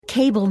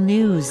Cable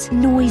news,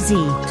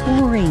 noisy,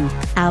 boring,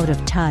 out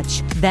of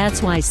touch.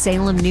 That's why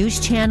Salem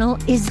News Channel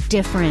is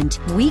different.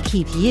 We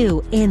keep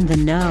you in the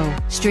know.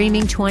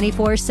 Streaming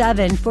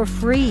 24/7 for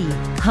free.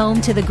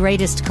 Home to the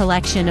greatest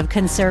collection of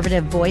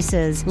conservative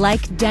voices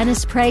like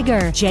Dennis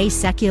Prager, Jay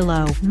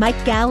Sekulow,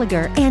 Mike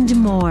Gallagher, and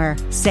more.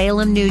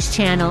 Salem News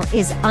Channel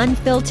is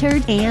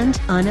unfiltered and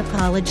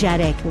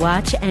unapologetic.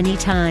 Watch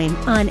anytime,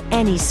 on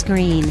any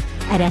screen,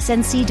 at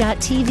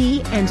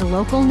snc.tv and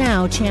Local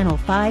Now Channel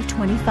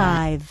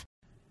 525.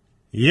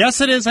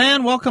 Yes, it is,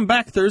 and welcome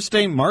back.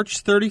 Thursday,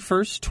 March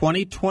 31st,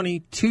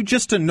 2022.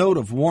 Just a note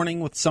of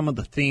warning with some of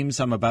the themes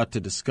I'm about to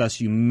discuss.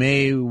 You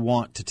may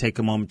want to take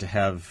a moment to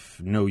have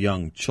no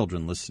young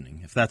children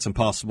listening. If that's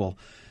impossible,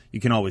 you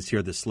can always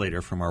hear this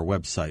later from our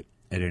website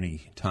at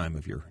any time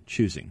of your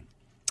choosing.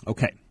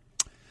 Okay.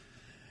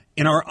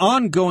 In our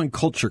ongoing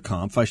Culture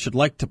Conf, I should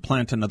like to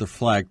plant another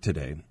flag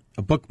today.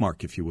 A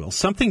bookmark, if you will.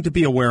 Something to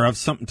be aware of,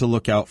 something to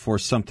look out for,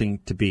 something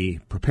to be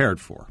prepared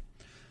for.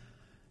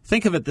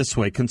 Think of it this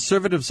way.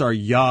 Conservatives are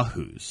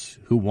yahoos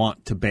who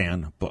want to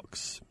ban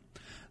books.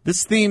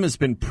 This theme has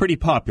been pretty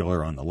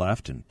popular on the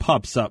left and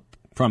pops up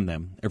from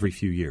them every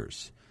few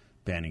years.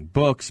 Banning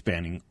books,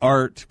 banning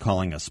art,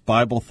 calling us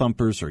Bible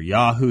thumpers or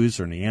yahoos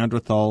or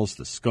Neanderthals.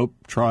 The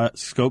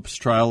Scopes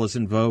trial is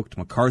invoked.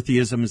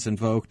 McCarthyism is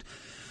invoked.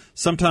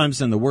 Sometimes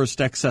in the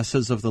worst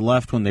excesses of the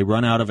left, when they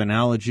run out of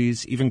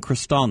analogies, even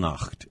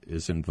Kristallnacht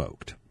is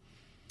invoked.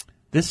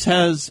 This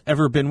has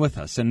ever been with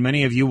us, and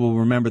many of you will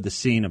remember the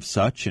scene of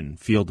such in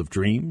Field of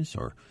Dreams,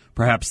 or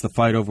perhaps the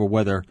fight over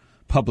whether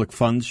public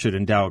funds should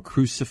endow a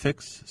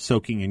crucifix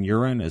soaking in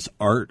urine as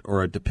art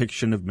or a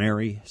depiction of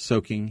Mary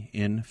soaking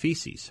in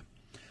feces.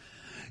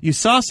 You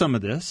saw some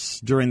of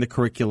this during the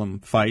curriculum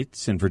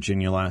fights in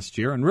Virginia last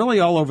year, and really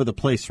all over the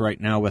place right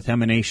now with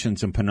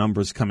emanations and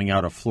penumbras coming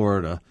out of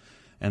Florida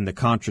and the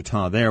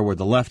contretemps there, where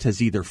the left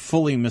has either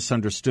fully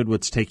misunderstood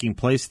what's taking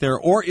place there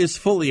or is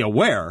fully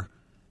aware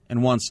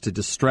and wants to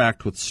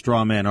distract with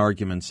straw man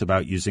arguments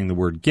about using the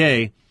word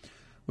gay,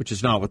 which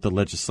is not what the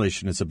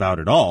legislation is about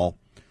at all,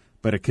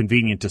 but a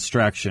convenient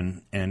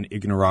distraction and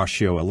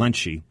ignoratio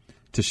elenchi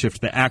to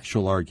shift the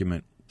actual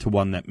argument to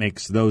one that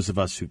makes those of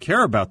us who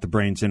care about the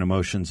brains and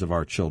emotions of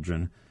our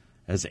children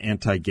as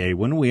anti-gay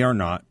when we are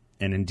not,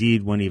 and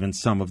indeed when even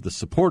some of the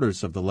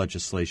supporters of the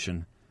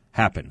legislation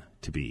happen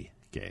to be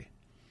gay.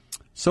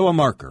 So a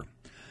marker.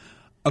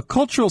 A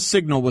cultural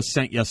signal was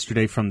sent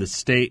yesterday from the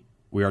state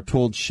we are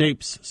told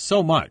shapes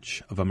so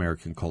much of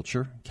American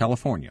culture,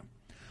 California.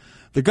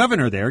 The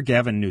governor there,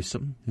 Gavin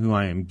Newsom, who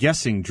I am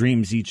guessing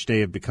dreams each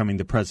day of becoming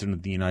the president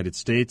of the United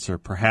States, or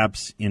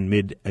perhaps in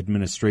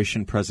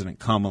mid-administration President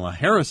Kamala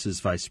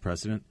Harris's vice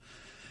president,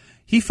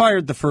 he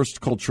fired the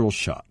first cultural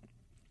shot.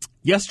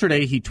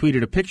 Yesterday, he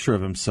tweeted a picture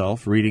of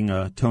himself reading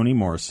a Toni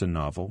Morrison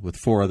novel with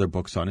 4 other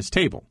books on his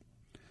table.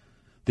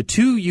 The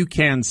 2 you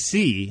can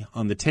see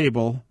on the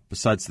table,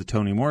 besides the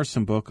Toni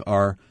Morrison book,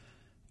 are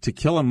To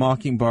Kill a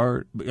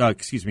Mockingbird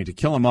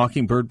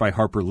by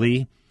Harper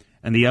Lee,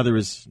 and the other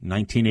is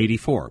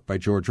 1984 by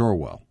George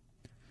Orwell.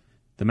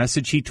 The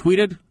message he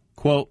tweeted,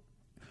 quote,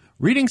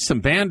 "Reading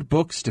some banned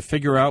books to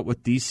figure out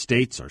what these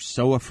states are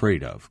so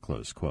afraid of,"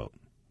 close quote.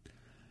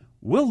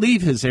 We'll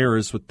leave his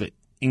errors with the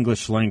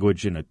English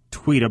language in a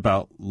tweet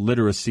about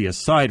literacy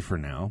aside for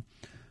now.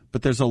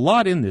 But there's a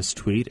lot in this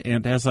tweet,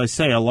 and as I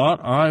say, a lot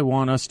I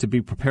want us to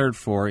be prepared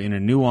for in a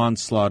new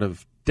onslaught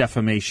of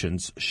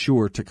defamations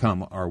sure to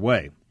come our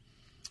way.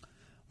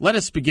 Let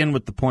us begin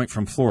with the point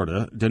from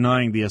Florida,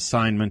 denying the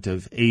assignment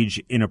of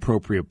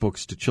age-inappropriate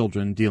books to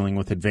children dealing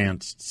with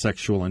advanced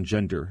sexual and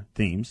gender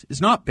themes is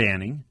not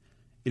banning.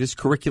 It is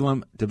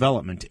curriculum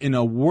development in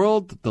a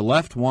world that the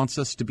left wants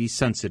us to be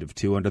sensitive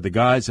to under the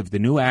guise of the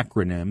new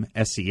acronym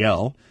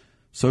SEL,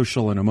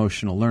 Social and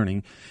Emotional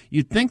Learning.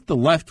 You'd think the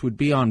left would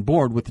be on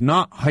board with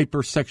not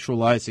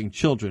hypersexualizing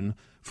children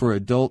for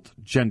adult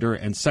gender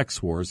and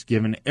sex wars,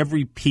 given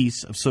every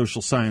piece of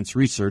social science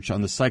research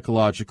on the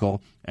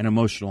psychological and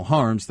emotional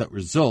harms that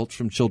result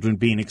from children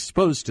being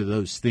exposed to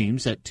those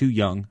themes at too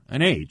young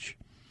an age.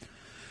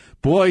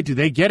 Boy, do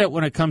they get it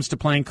when it comes to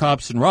playing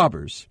cops and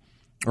robbers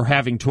or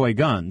having toy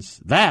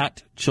guns.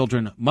 That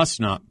children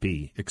must not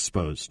be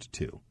exposed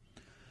to.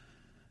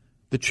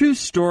 The true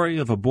story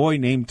of a boy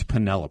named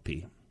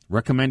Penelope,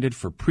 recommended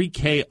for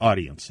pre-K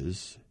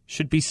audiences,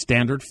 should be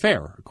standard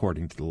fare,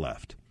 according to the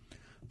left.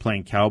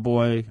 Playing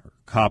cowboy, or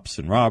cops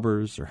and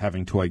robbers, or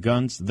having toy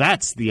guns,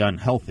 that's the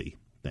unhealthy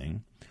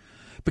thing.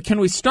 But can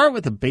we start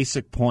with a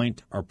basic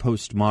point our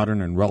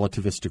postmodern and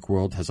relativistic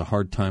world has a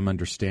hard time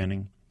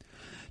understanding?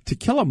 To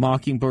Kill a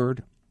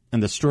Mockingbird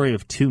and the story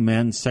of 2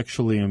 men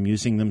sexually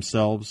amusing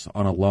themselves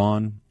on a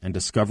lawn and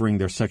discovering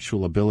their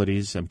sexual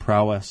abilities and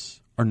prowess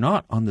are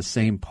not on the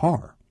same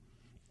par.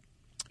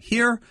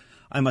 Here,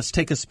 I must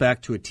take us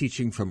back to a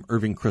teaching from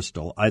Irving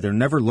Kristol, either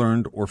never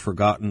learned or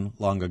forgotten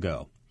long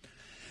ago.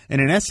 In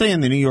an essay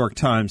in the New York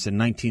Times in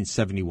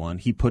 1971,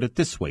 he put it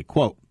this way,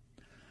 quote,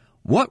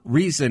 "What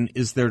reason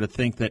is there to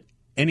think that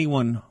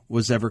anyone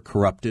was ever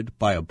corrupted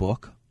by a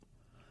book?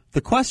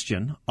 The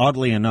question,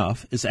 oddly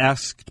enough, is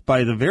asked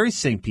by the very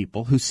same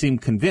people who seem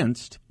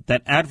convinced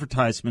that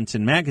advertisements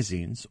in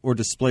magazines or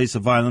displays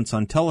of violence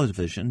on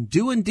television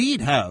do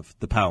indeed have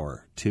the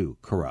power to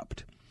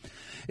corrupt.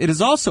 It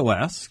is also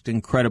asked,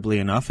 incredibly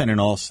enough and in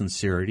all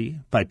sincerity,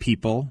 by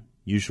people,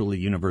 usually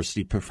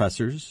university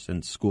professors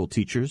and school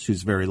teachers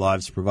whose very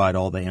lives provide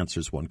all the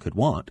answers one could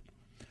want.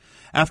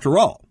 After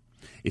all,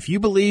 if you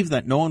believe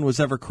that no one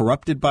was ever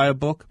corrupted by a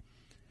book,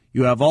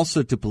 you have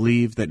also to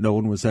believe that no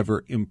one was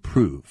ever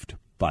improved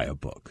by a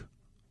book,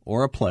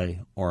 or a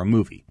play, or a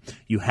movie.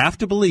 You have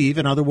to believe,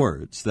 in other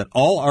words, that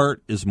all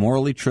art is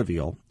morally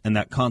trivial and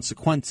that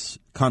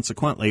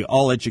consequently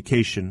all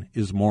education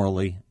is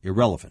morally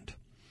irrelevant.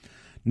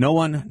 No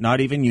one, not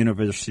even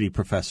university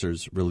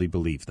professors, really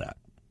believe that.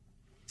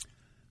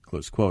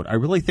 Close quote. I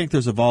really think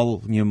there's a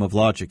volume of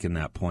logic in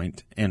that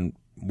point, and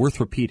worth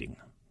repeating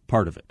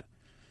part of it.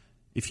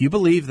 If you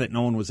believe that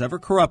no one was ever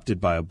corrupted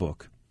by a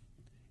book,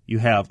 you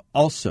have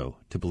also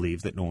to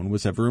believe that no one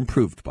was ever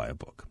improved by a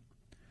book.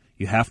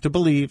 You have to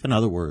believe, in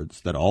other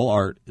words, that all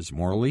art is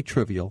morally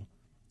trivial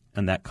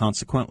and that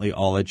consequently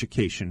all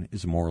education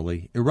is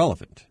morally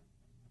irrelevant.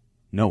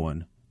 No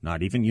one,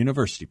 not even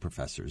university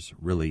professors,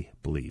 really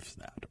believes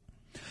that.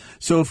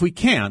 So if we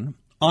can,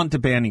 on to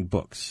banning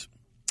books.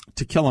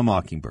 To Kill a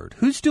Mockingbird.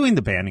 Who's doing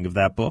the banning of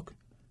that book?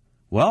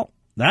 Well,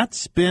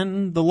 that's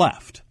been the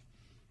left.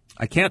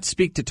 I can't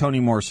speak to Toni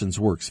Morrison's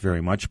works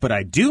very much, but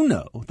I do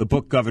know the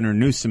book Governor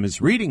Newsom is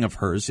reading of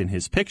hers in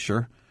his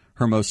picture,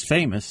 her most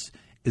famous,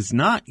 is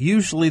not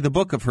usually the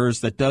book of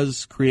hers that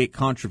does create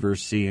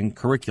controversy in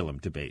curriculum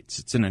debates.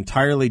 It's an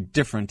entirely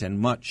different and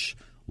much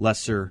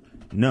lesser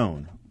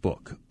known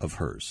book of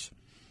hers.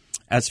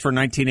 As for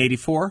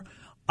 1984,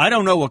 I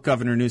don't know what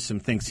Governor Newsom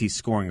thinks he's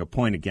scoring a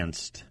point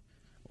against,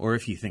 or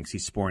if he thinks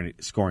he's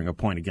scoring a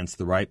point against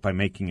the right by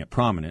making it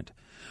prominent.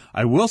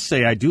 I will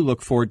say I do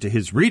look forward to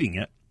his reading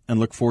it and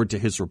look forward to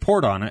his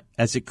report on it,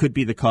 as it could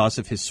be the cause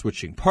of his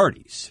switching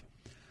parties.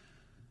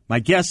 My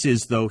guess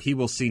is, though, he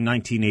will see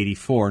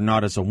 1984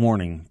 not as a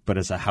warning, but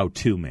as a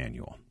how-to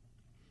manual.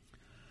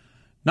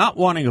 Not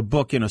wanting a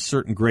book in a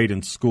certain grade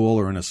in school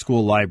or in a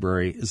school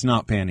library is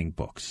not banning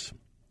books.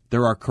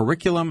 There are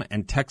curriculum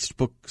and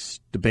textbooks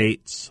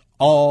debates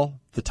all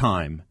the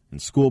time in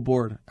school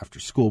board after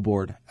school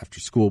board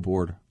after school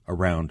board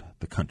around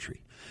the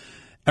country.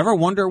 Ever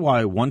wonder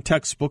why one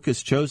textbook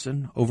is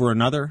chosen over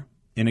another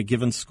in a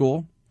given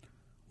school?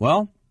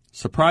 Well,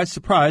 surprise,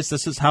 surprise,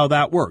 this is how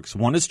that works.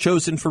 One is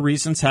chosen for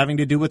reasons having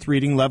to do with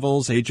reading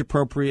levels, age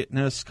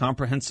appropriateness,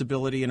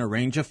 comprehensibility, and a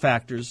range of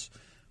factors,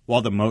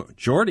 while the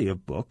majority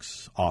of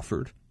books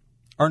offered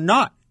are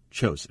not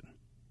chosen.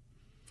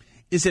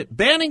 Is it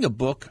banning a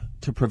book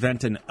to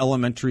prevent an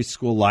elementary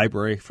school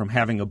library from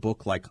having a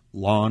book like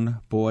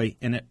Lawn Boy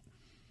in it?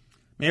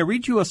 May I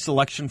read you a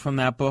selection from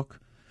that book?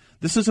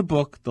 This is a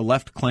book the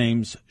left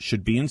claims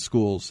should be in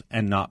schools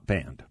and not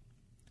banned.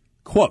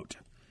 Quote,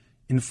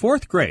 in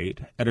fourth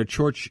grade at a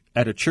church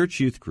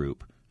youth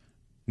group,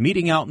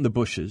 meeting out in the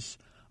bushes,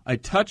 I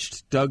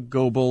touched Doug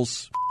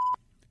Goebel's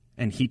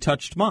and he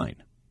touched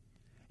mine.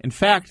 In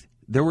fact,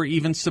 there were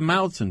even some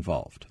mouths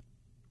involved.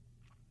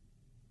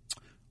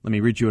 Let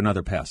me read you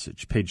another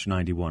passage, page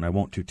 91. I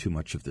won't do too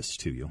much of this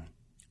to you.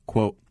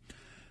 Quote,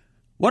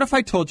 what if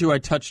I told you I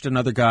touched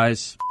another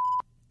guy's?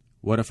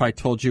 What if I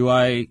told you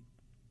I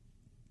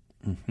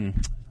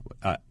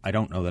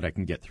don't know that I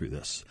can get through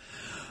this.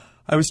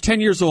 I was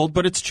 10 years old,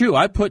 but it's true.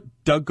 I put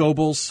Doug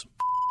Goebel's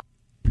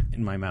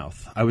in my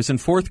mouth. I was in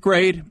fourth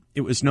grade.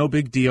 It was no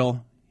big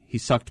deal. He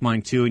sucked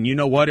mine too. And you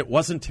know what? It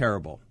wasn't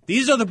terrible.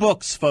 These are the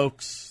books,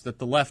 folks, that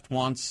the left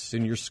wants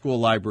in your school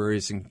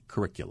libraries and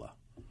curricula.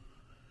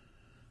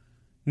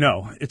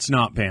 No, it's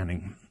not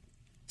banning.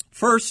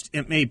 First,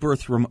 it may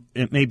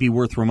be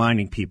worth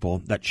reminding people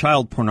that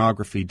child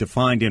pornography,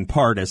 defined in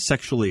part as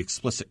sexually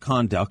explicit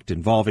conduct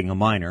involving a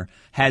minor,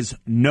 has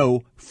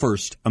no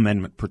First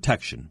Amendment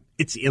protection.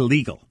 It's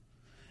illegal.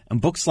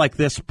 And books like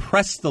this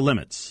press the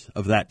limits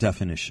of that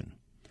definition.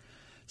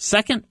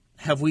 Second,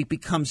 have we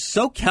become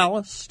so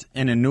calloused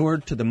and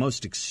inured to the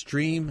most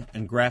extreme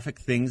and graphic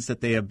things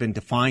that they have been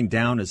defined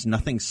down as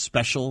nothing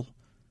special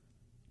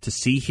to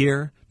see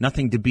here,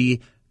 nothing to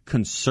be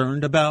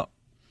concerned about?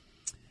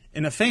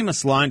 In a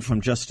famous line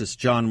from Justice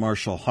John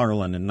Marshall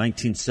Harlan in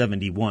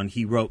 1971,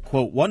 he wrote,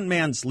 quote, one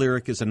man's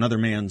lyric is another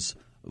man's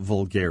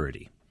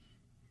vulgarity.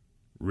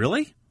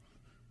 Really?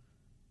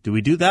 Do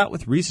we do that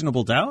with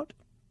reasonable doubt?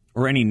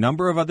 Or any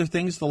number of other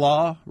things the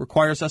law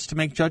requires us to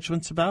make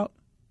judgments about?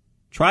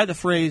 Try the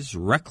phrase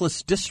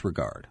reckless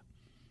disregard.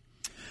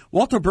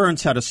 Walter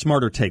Burns had a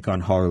smarter take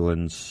on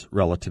Harlan's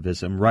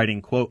relativism,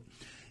 writing, quote,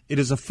 it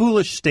is a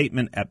foolish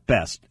statement at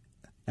best.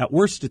 At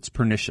worst, it's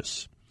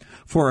pernicious.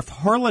 For if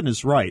Harlan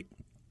is right,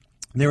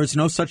 there is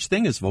no such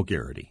thing as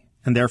vulgarity,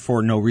 and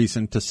therefore no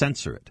reason to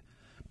censor it.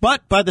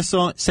 But by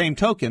the same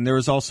token, there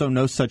is also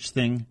no such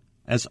thing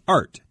as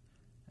art,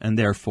 and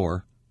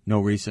therefore no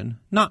reason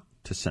not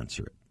to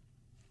censor it.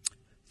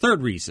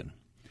 Third reason.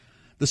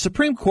 The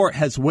Supreme Court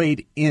has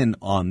weighed in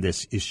on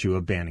this issue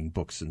of banning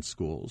books in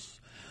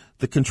schools.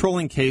 The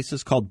controlling case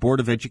is called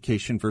Board of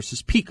Education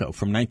versus PICO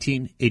from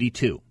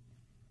 1982.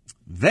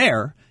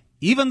 There,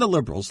 even the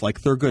liberals like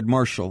Thurgood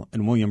Marshall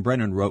and William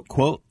Brennan wrote,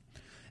 quote,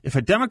 if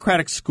a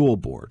Democratic school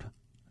board,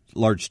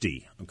 large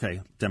D,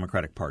 okay,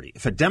 Democratic Party,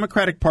 if a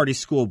Democratic Party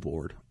school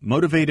board,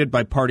 motivated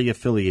by party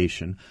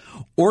affiliation,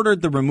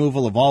 ordered the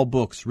removal of all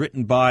books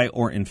written by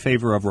or in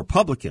favor of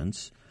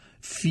Republicans,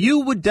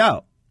 few would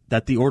doubt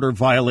that the order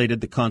violated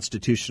the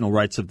constitutional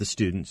rights of the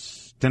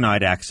students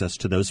denied access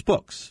to those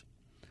books.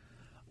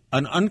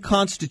 An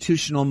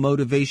unconstitutional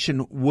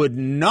motivation would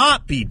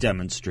not be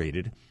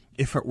demonstrated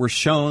if it were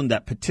shown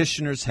that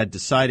petitioners had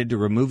decided to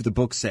remove the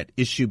books at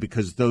issue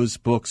because those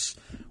books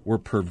were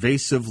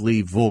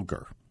pervasively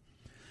vulgar.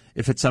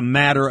 If it's a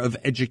matter of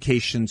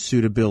education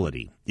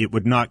suitability, it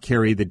would not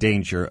carry the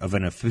danger of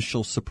an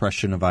official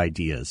suppression of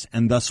ideas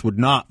and thus would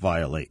not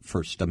violate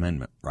First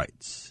Amendment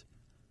rights.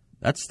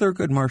 That's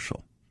Thurgood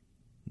Marshall.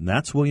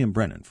 That's William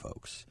Brennan,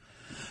 folks.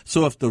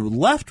 So if the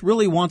left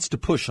really wants to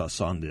push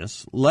us on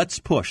this, let's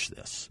push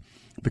this.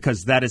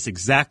 Because that is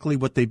exactly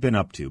what they've been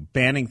up to,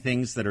 banning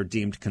things that are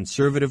deemed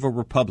conservative or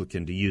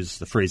Republican, to use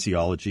the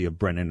phraseology of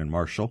Brennan and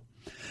Marshall.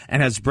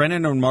 And as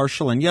Brennan and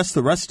Marshall, and yes,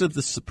 the rest of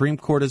the Supreme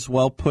Court as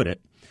well put it,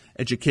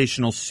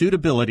 educational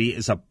suitability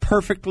is a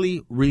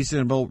perfectly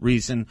reasonable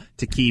reason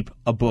to keep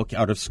a book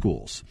out of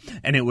schools.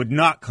 And it would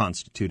not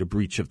constitute a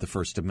breach of the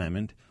First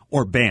Amendment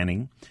or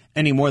banning,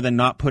 any more than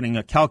not putting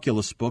a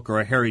calculus book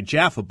or a Harry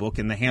Jaffa book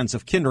in the hands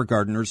of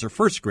kindergartners or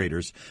first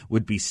graders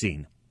would be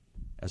seen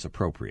as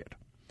appropriate.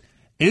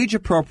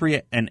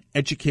 Age-appropriate and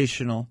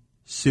educational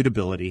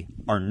suitability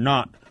are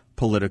not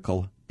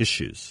political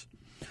issues.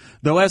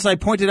 Though, as I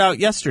pointed out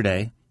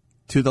yesterday,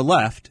 to the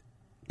left,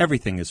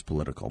 everything is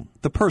political.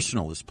 The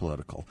personal is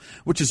political,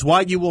 which is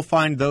why you will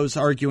find those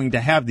arguing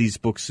to have these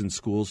books in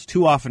schools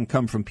too often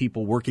come from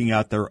people working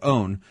out their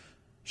own,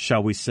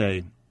 shall we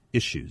say,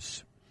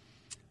 issues.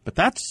 But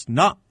that's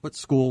not what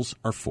schools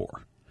are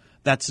for.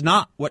 That's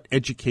not what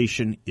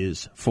education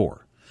is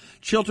for.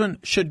 Children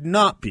should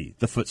not be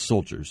the foot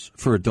soldiers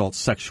for adult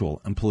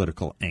sexual and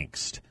political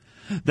angst.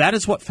 That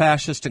is what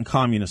fascist and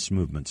communist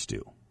movements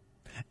do.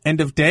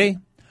 End of day,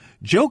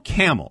 Joe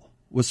Camel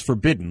was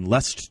forbidden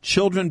lest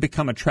children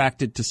become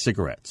attracted to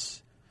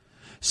cigarettes.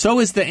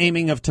 So is the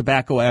aiming of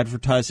tobacco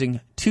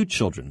advertising to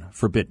children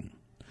forbidden.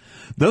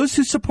 Those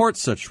who support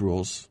such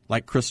rules,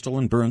 like Crystal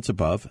and Burns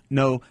above,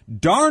 know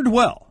darned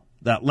well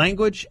that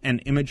language and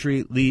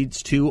imagery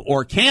leads to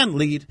or can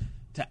lead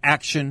to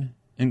action,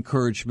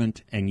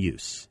 encouragement, and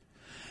use.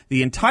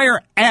 The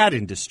entire ad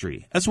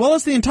industry, as well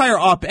as the entire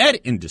op-ed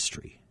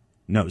industry,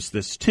 knows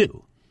this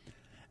too.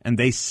 And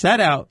they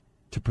set out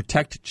to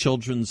protect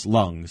children's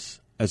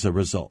lungs as a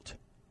result.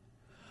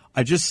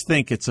 I just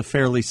think it's a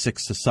fairly sick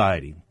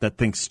society that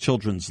thinks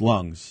children's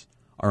lungs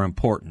are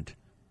important,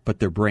 but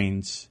their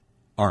brains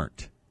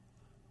aren't.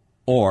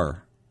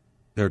 Or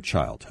their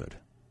childhood.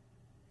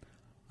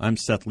 I'm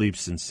Seth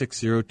Leibson,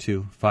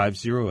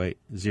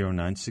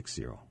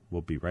 602-508-0960.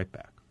 We'll be right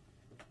back.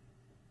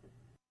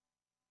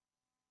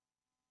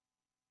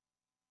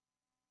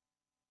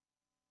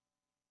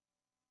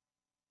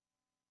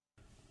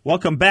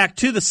 Welcome back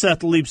to the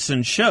Seth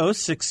Leibson Show,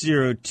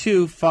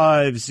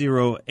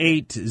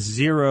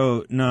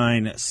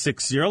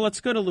 602-508-0960. Let's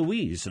go to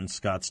Louise in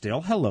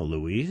Scottsdale. Hello,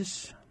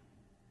 Louise.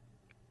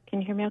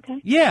 Can you hear me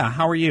okay? Yeah,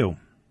 how are you?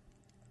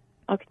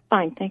 Okay,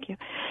 fine, thank you.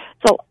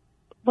 So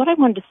what I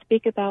wanted to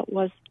speak about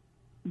was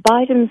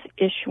Biden's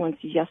issuance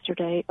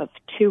yesterday of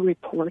 2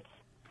 reports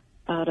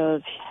out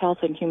of Health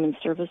and Human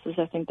Services.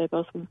 I think they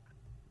both were.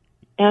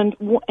 And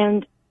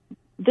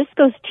this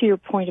goes to your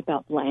point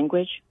about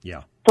language.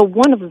 Yeah. So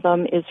one of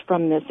them is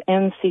from this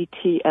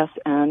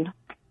NCTSN,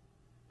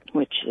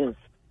 which is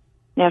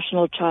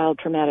National Child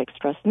Traumatic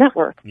Stress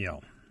Network. Yeah.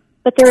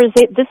 But this is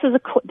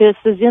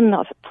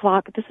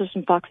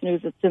from Fox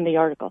News. It's in the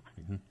article.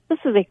 Mm-hmm. This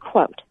is a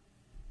quote.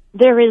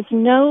 There is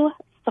no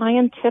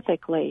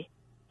scientifically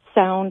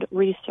sound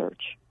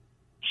research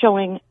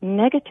showing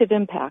negative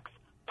impacts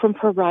from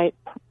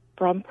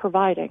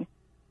providing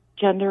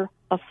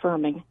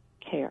gender-affirming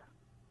care.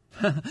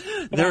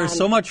 There is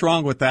so much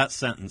wrong with that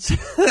sentence.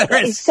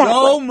 There is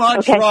so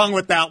much wrong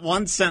with that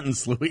one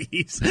sentence,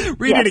 Louise.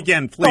 Read it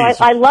again, please.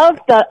 So I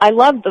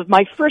loved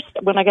my first,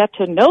 when I got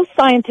to no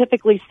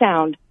scientifically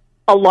sound,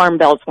 alarm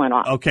bells went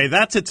off. Okay,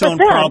 that's its own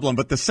problem,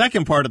 but the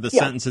second part of the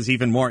sentence is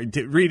even more.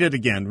 Read it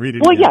again.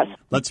 Well, yes.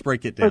 Let's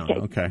break it down.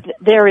 Okay.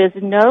 There is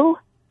no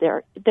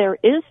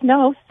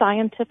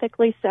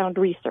scientifically sound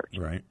research.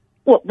 Right.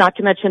 Well, not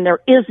to mention there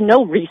is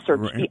no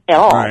research at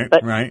all.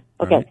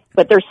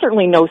 But there's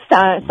certainly no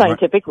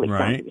scientifically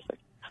sound research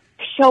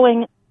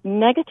showing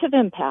negative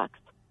impacts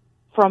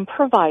from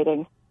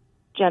providing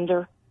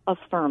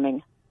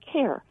gender-affirming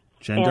care.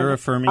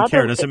 Gender-affirming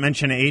care. Does it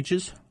mention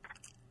ages?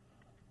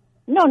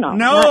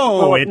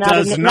 No. It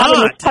does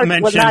not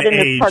mention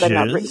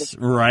ages.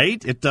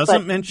 Right. It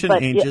doesn't mention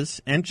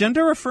ages. And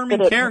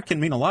gender-affirming care can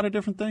mean a lot of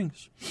different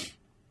things.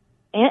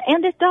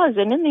 And it does.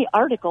 And in the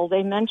article,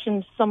 they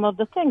mentioned some of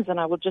the things, and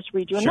I will just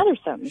read you another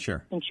sentence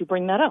since you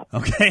bring that up.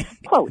 Okay.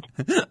 Quote,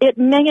 it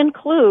may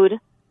include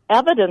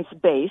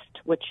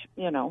evidence-based, which,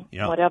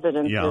 Yeah. what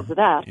evidence Yeah. is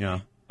that? Yeah.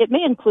 It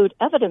may include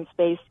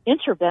evidence-based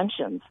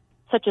interventions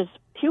such as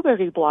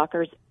puberty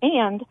blockers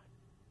and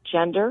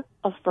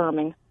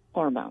gender-affirming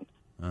hormones.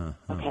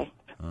 Okay.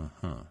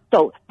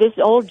 So this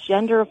old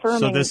gender-affirming...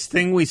 So this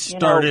thing we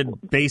started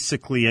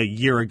basically a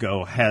year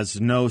ago has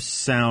no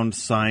sound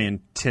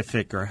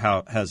scientific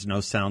has no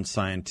sound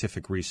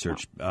scientific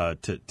research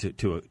to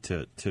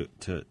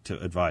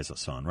advise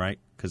us on, right?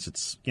 Because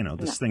it's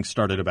this thing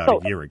started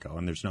about a year ago,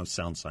 and there's no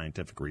sound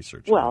scientific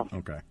research. Well,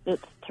 okay, it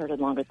started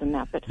longer than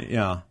that, but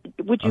yeah.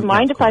 Would you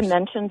mind if I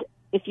mentioned?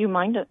 Would you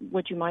mind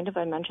if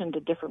I mentioned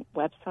a different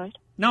website?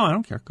 No, I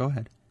don't care. Go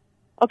ahead.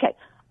 Okay,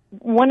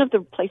 one of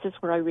the places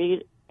where I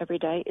read every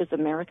day is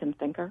American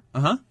Thinker.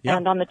 Yeah.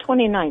 And on the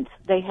 29th,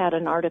 they had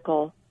an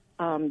article,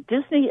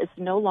 Disney is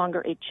no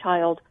longer a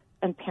child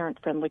and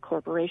parent-friendly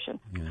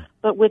corporation. Yeah.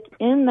 But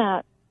within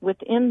that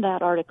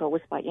article,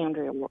 was by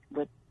Andrea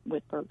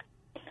Whitberg.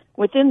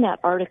 Within that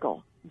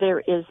article, there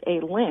is a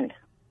link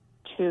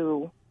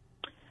to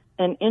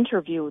an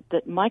interview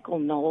that Michael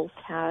Knowles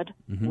had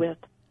with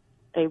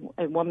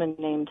a woman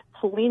named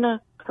Helena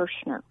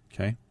Kirshner.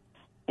 Okay.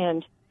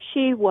 And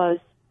she was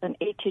an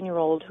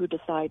 18-year-old who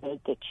decided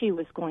that she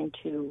was going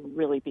to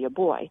really be a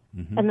boy.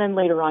 And then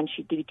later on,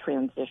 she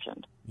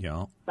detransitioned.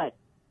 Yeah. But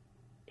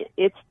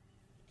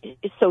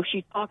so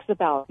she talks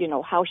about,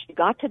 how she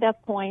got to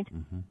that point.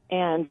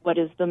 And what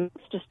is the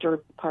most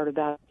disturbing part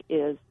about it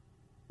is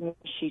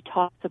she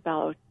talks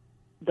about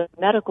the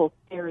medical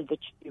care that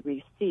she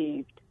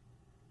received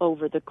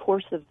over the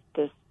course of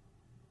this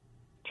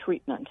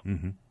treatment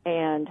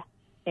and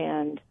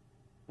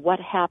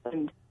what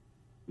happened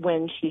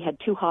when she had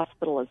 2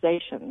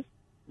 hospitalizations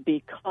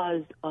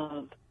because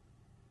of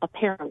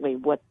apparently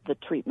what the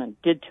treatment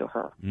did to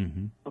her.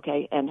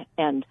 Okay,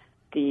 and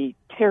the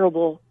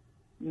terrible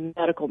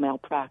medical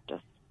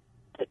malpractice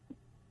that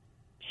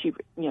she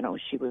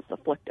was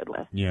afflicted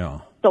with. Yeah.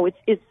 So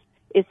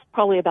it's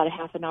probably about a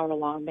half an hour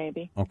long,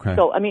 maybe. Okay.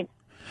 So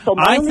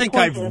I think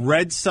I've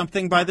read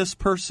something by this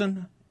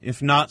person.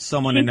 If not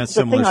someone in a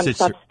similar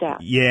situation.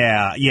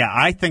 Yeah,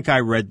 I think I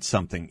read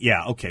something.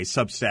 Yeah, okay,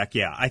 Substack.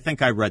 Yeah, I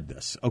think I read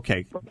this.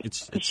 Okay,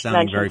 it's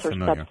sounding very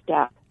familiar.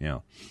 Substack. Yeah.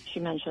 She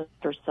mentioned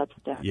her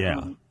Substack.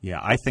 Yeah,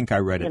 I think I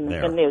read it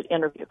there. In the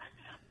interview.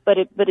 But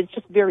it's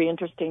just very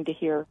interesting to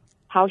hear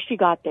how she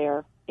got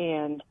there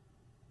and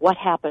what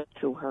happened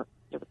to her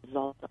as a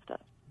result of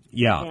this.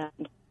 Yeah.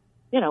 And,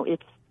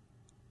 it's...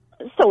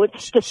 So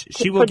it's just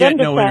she will get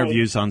no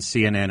interviews on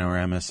CNN or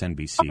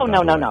MSNBC. Oh,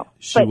 no.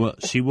 She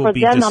will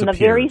be then disappeared. On the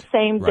very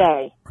same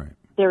day, right.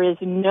 There is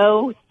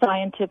no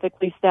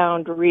scientifically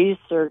sound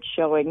research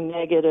showing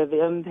negative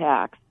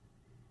impacts.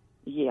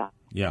 Yeah.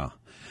 How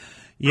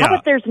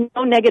about there's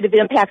no negative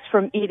impacts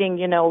from eating,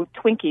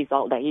 Twinkies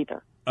all day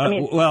either?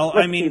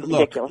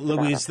 Look,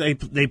 Louise,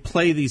 they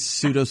play these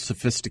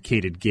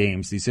pseudo-sophisticated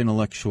games, these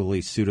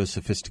intellectually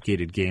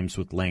pseudo-sophisticated games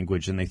with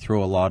language, and they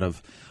throw a lot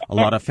of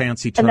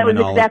fancy terminology. And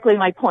that was exactly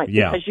my point,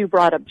 because you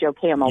brought up Joe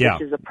Camel,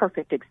 which is a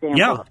perfect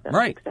example of this.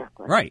 Right.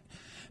 Exactly. Right.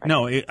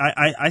 No,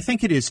 I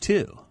think it is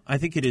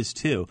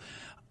too.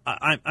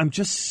 I'm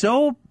just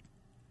so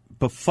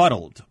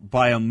befuddled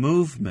by a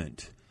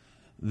movement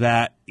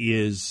that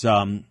is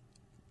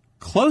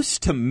close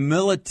to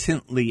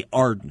militantly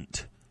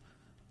ardent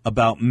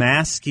about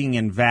masking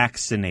and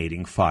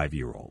vaccinating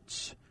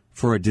 5-year-olds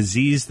for a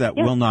disease that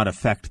will not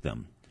affect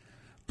them,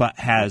 but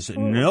has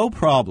no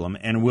problem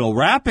and will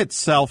wrap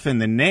itself in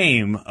the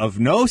name of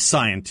no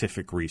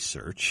scientific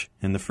research,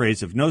 in the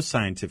phrase of no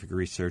scientific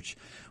research,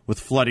 with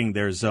flooding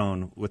their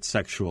zone with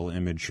sexual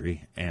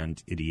imagery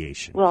and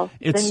ideation. Well,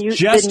 it's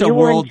just a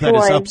world that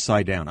is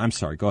upside down. I'm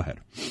sorry, go ahead.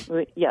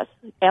 Yes,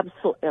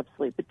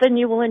 absolutely. But then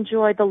you will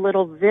enjoy the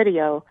little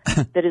video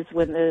that is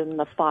within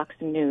the Fox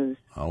News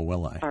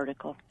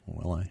article.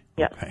 Will I?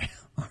 Yes. Okay.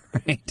 All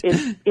right.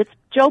 It's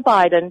Joe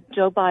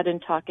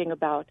Biden talking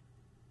about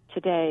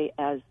today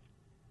as,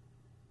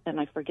 and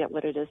I forget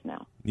what it is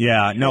now.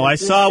 Yeah, no, I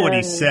saw what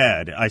he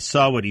said.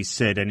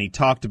 And he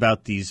talked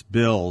about these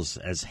bills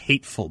as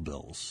hateful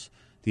bills.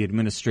 The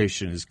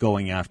administration is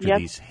going after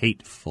these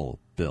hateful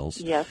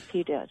bills. Yes,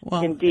 he did.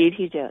 Well, indeed,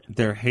 he did.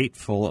 They're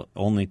hateful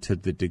only to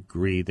the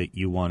degree that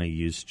you want to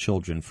use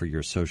children for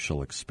your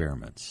social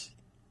experiments.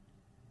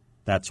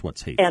 That's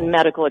what's hateful. And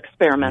medical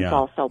experiments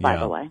also, by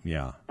the way.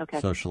 Yeah.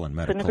 Okay. Social and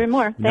medical. Couldn't agree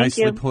more. Thank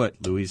Nicely you.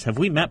 put, Louise. Have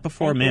we met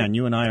before? Thank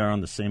you and I are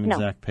on the same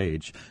exact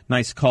page.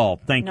 Nice call.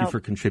 Thank you for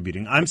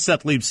contributing. I'm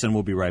Seth Leibson.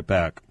 We'll be right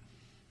back.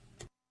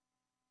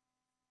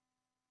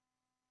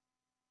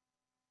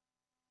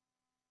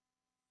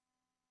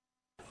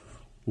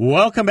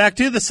 Welcome back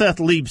to the Seth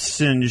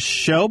Leibson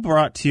Show,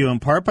 brought to you in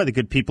part by the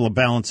good people of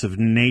Balance of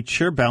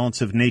Nature,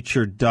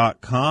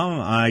 balanceofnature.com.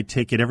 I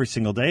take it every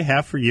single day,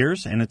 have for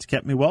years, and it's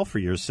kept me well for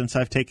years. Since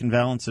I've taken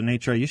Balance of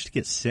Nature, I used to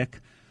get sick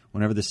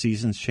whenever the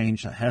seasons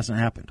change. That hasn't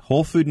happened.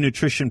 Whole food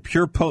nutrition,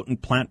 pure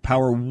potent plant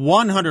power,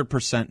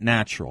 100%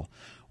 natural.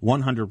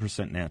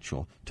 100%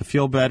 natural. To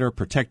feel better,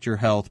 protect your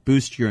health,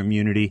 boost your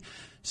immunity,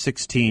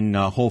 16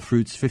 whole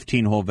fruits,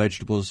 15 whole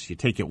vegetables. You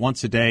take it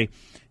once a day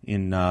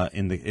in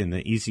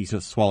the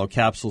easy-to-swallow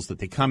capsules that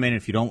they come in.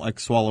 If you don't like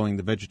swallowing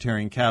the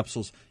vegetarian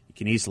capsules, you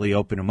can easily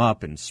open them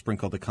up and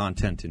sprinkle the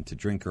content into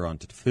drink or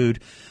onto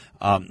food.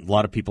 A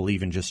lot of people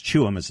even just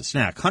chew them as a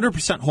snack.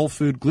 100% whole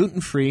food,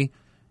 gluten-free,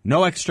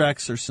 no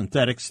extracts or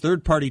synthetics,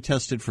 third-party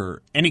tested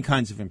for any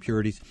kinds of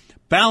impurities.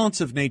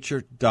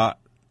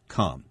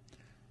 Balanceofnature.com.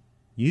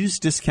 Use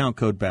discount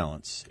code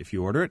BALANCE. If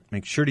you order it,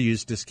 make sure to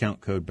use discount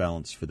code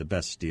BALANCE for the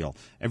best deal.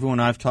 Everyone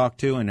I've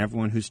talked to and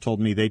everyone who's told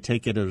me they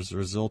take it as a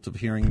result of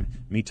hearing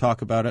me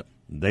talk about it,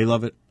 they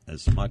love it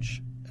as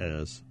much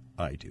as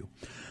I do.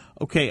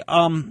 Okay,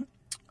 I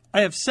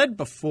have said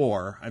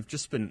before, I've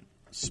just been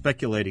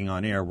speculating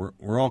on air,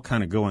 we're all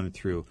kind of going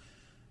through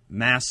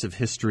massive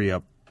history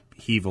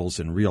upheavals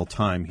in real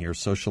time here,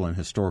 social and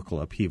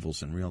historical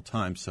upheavals in real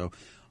time. So,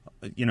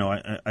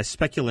 I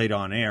speculate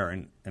on air,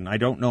 and I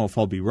don't know if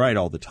I'll be right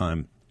all the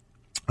time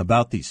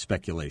about these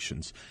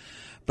speculations.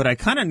 But I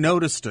kind of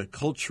noticed a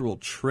cultural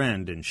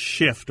trend and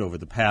shift over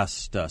the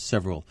past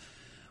several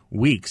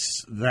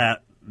weeks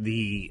that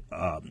the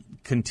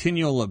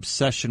continual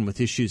obsession with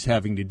issues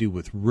having to do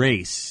with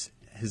race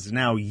has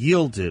now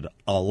yielded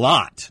a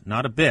lot,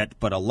 not a bit,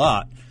 but a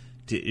lot,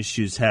 to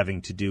issues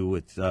having to do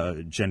with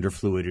gender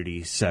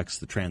fluidity, sex,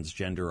 the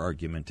transgender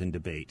argument and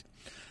debate.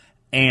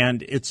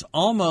 And it's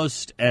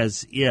almost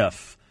as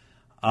if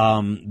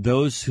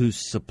those who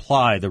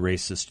supply the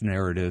racist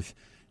narrative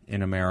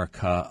in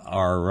America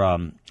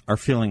are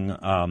feeling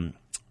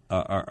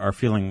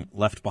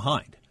left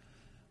behind,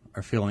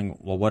 are feeling,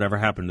 well, whatever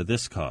happened to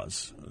this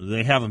cause?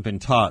 They haven't been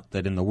taught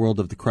that in the world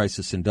of the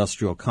crisis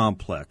industrial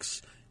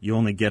complex, you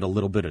only get a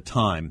little bit of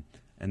time,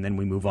 and then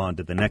we move on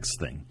to the next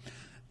thing.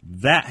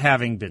 That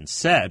having been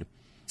said,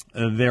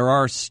 there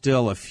are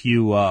still a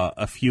few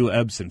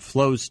ebbs and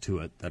flows to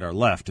it that are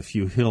left, a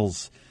few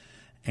hills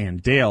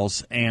and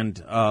dales,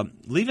 and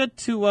leave it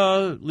to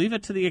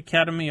the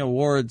Academy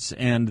Awards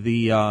and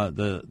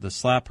the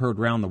slap heard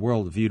round the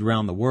world, viewed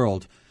round the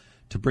world,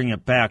 to bring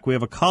it back. We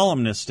have a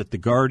columnist at The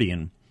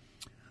Guardian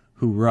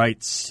who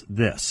writes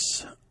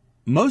this: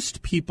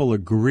 most people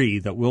agree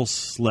that Will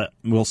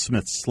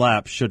Smith's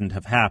slap shouldn't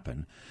have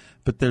happened,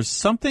 but there's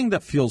something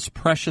that feels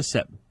precious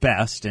at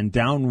best and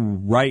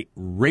downright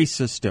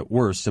racist at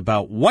worst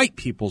about white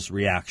people's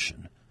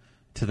reaction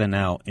to the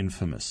now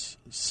infamous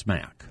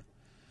smack.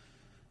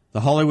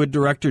 The Hollywood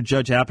director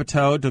Judge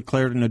Apatow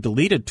declared in a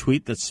deleted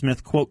tweet that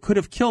Smith, quote, could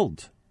have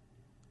killed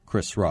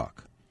Chris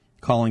Rock,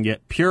 calling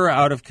it pure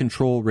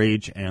out-of-control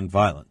rage and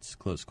violence,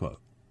 close quote.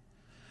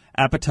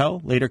 Apatow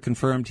later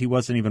confirmed he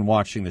wasn't even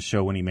watching the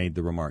show when he made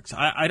the remarks.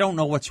 I don't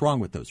know what's wrong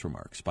with those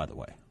remarks, by the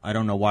way. I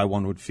don't know why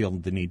one would feel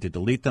the need to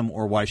delete them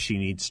or why she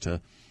needs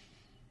to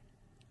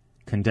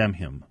condemn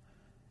him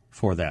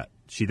for that.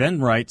 She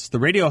then writes, the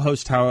radio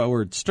host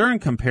Howard Stern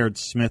compared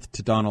Smith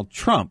to Donald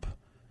Trump,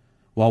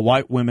 while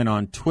white women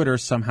on Twitter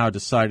somehow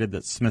decided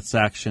that Smith's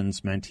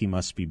actions meant he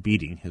must be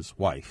beating his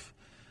wife.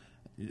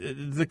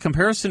 The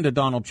comparison to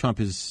Donald Trump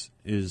is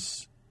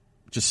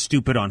just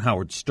stupid on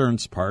Howard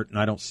Stern's part, and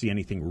I don't see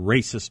anything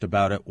racist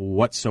about it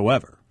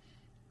whatsoever.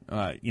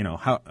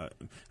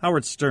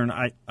 Howard Stern,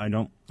 I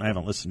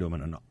haven't listened to him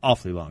in an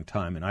awfully long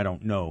time, and I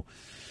don't know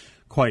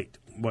quite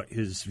what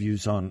his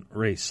views on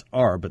race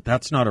are, but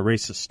that's not a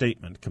racist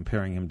statement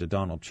comparing him to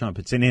Donald Trump.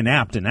 It's an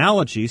inapt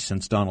analogy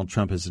since Donald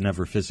Trump has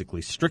never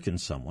physically stricken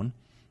someone.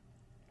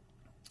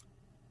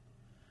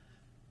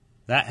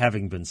 That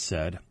having been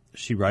said,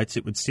 she writes,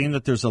 it would seem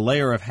that there's a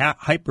layer of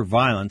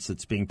hyper-violence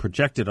that's being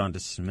projected onto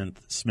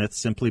Smith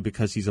simply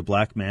because he's a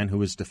black man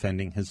who is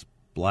defending his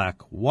black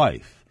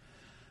wife.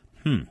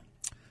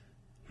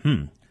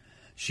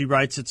 She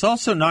writes, it's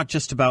also not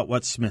just about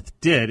what Smith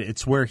did,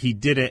 it's where he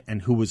did it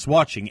and who was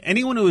watching.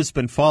 Anyone who has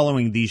been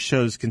following these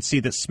shows can see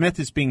that Smith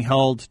is being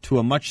held to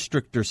a much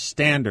stricter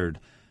standard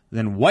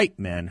than white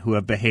men who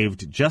have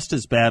behaved just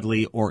as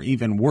badly or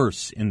even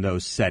worse in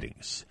those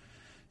settings.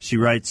 She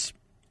writes,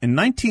 in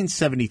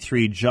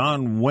 1973,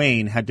 John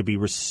Wayne had to be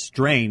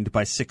restrained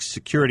by 6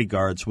 security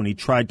guards when he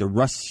tried to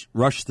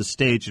rush the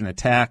stage and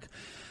attack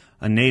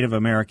a Native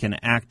American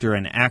actor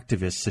and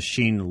activist,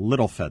 Sacheen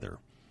Littlefeather.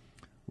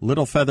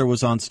 Littlefeather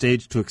was on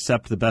stage to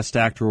accept the Best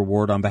Actor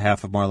award on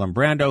behalf of Marlon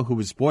Brando, who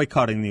was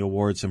boycotting the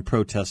awards in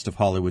protest of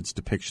Hollywood's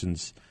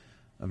depictions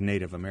of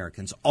Native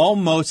Americans.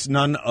 Almost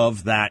none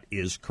of that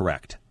is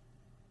correct.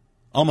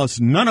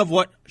 Almost none of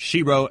what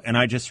she wrote and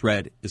I just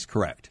read is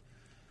correct.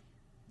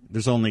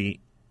 There's only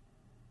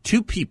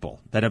 2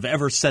 people that have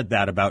ever said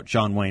that about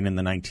John Wayne in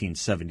the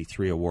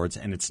 1973 awards,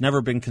 and it's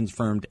never been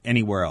confirmed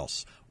anywhere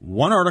else.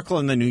 One article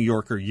in the New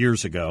Yorker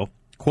years ago,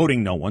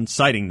 quoting no one,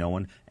 citing no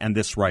one, and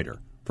this writer,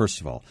 first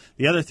of all.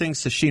 The other thing,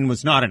 Sacheen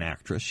was not an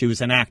actress. She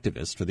was an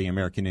activist for the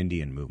American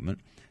Indian movement.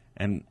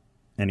 And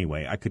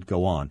anyway, I could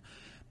go on.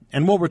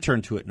 And we'll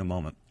return to it in a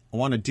moment. I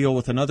want to deal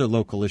with another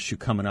local issue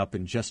coming up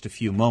in just a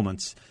few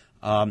moments.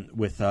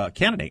 with a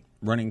candidate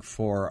running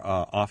for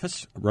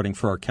office, running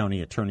for our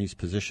county attorney's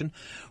position.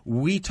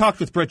 We talked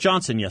with Brett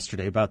Johnson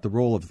yesterday about the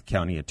role of the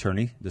county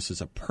attorney. This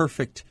is a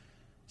perfect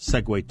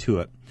segue to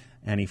it.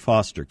 Annie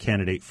Foster,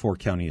 candidate for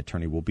county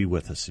attorney, will be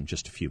with us in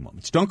just a few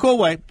moments. Don't go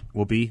away.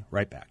 We'll be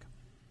right back.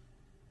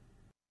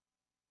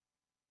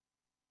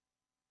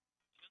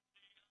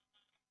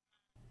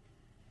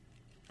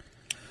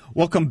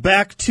 Welcome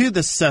back to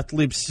the Seth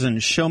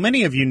Leibsohn Show.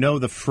 Many of you know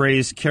the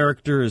phrase,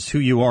 character is who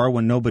you are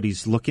when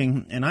nobody's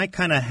looking, and I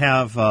kind of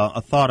have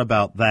a thought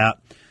about that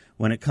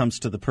when it comes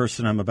to the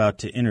person I'm about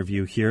to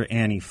interview here,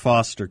 Annie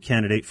Foster,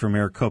 candidate for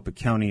Maricopa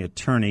County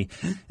Attorney.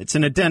 It's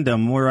an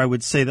addendum where I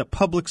would say that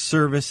public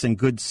service and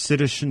good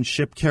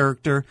citizenship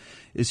character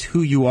is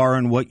who you are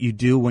and what you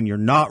do when you're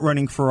not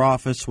running for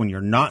office, when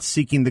you're not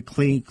seeking the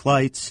clean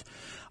lights.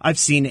 I've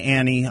seen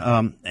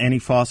Annie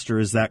Foster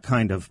as that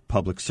kind of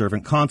public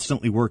servant,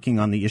 constantly working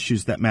on the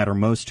issues that matter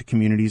most to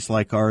communities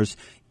like ours,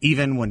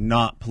 even when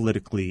not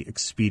politically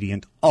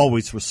expedient,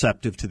 always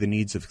receptive to the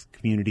needs of the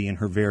community in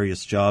her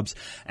various jobs.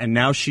 And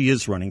now she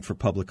is running for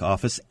public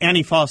office.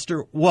 Annie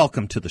Foster,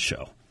 welcome to the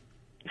show.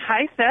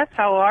 Hi, Seth.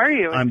 How are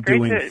you? I'm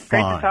doing fine.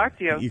 Great to talk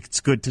to you. It's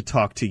good to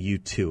talk to you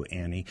too,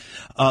 Annie.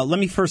 Let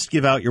me first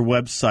give out your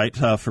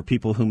website for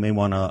people who may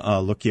want to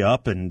look you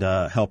up and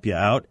help you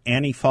out.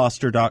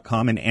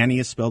 AnnieFoster.com, and Annie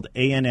is spelled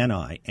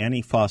A-N-N-I,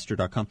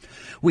 AnnieFoster.com.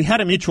 We had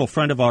a mutual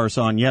friend of ours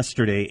on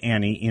yesterday,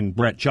 Annie, in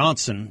Brett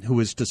Johnson, who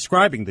was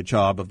describing the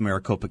job of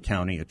Maricopa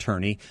County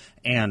Attorney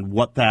and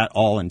what that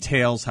all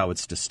entails, how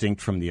it's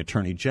distinct from the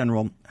Attorney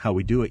General, how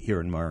we do it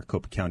here in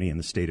Maricopa County in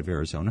the state of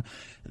Arizona.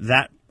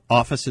 That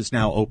office is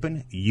now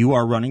open. You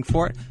are running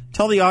for it.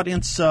 Tell the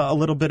audience a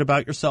little bit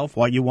about yourself,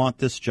 why you want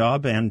this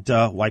job, and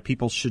why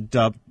people should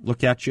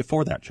look at you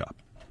for that job.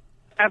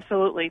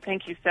 Absolutely.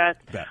 Thank you, Seth.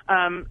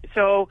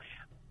 So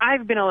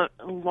I've been a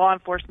law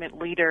enforcement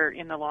leader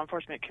in the law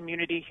enforcement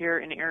community here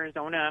in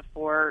Arizona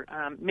for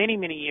many,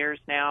 many years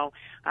now.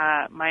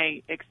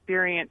 My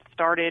experience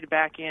started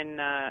back in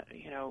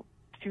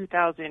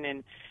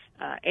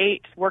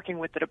 2008, working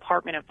with the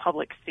Department of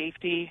Public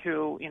Safety,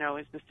 who,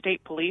 is the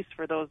state police.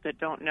 For those that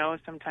don't know,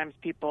 sometimes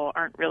people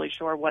aren't really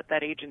sure what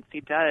that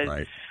agency does.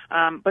 Right.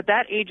 But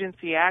that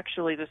agency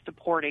actually the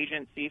support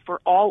agency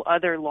for all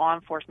other law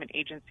enforcement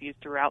agencies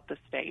throughout the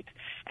state.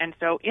 And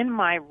so in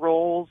my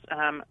roles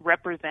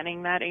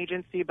representing that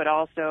agency, but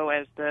also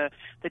as the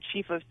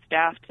chief of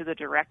staff to the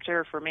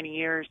director for many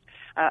years,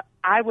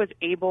 I was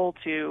able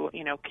to,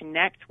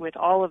 connect with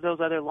all of those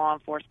other law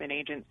enforcement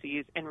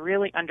agencies and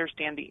really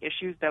understand the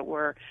issues that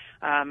were,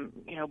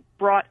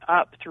 brought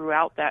up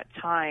throughout that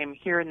time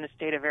here in the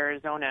state of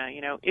Arizona,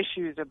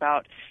 issues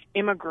about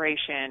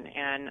immigration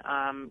and,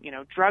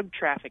 drug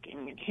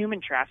trafficking and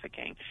human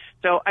trafficking.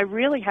 So I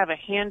really have a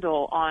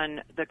handle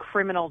on the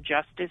criminal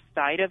justice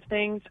side of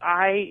things.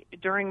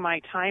 During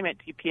my time at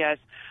DPS,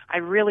 I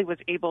really was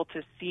able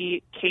to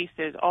see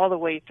cases all the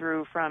way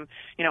through from,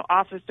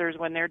 officers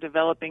when they're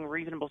developing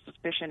reasonable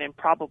suspicion and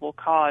probable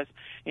cause,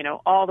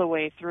 all the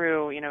way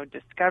through,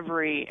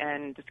 discovery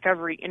and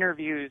discovery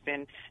interviews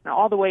and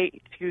all the way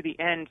to the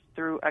end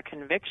through a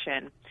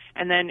conviction.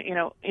 And then,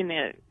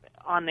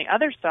 on the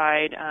other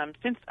side,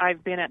 since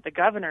I've been at the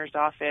governor's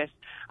office,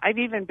 I've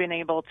even been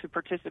able to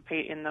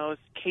participate in those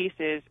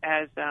cases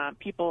as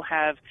people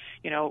have,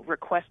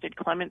 requested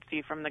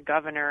clemency from the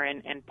governor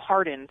and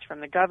pardons from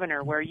the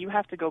governor, where you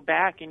have to go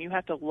back and you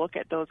have to look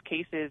at those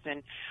cases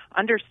and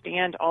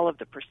understand all of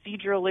the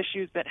procedural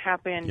issues that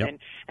happened. Yep.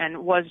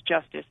 and was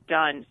justice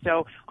done.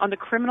 So on the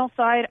criminal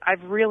side,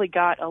 I've really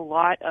got a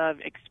lot of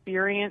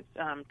experience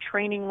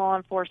training law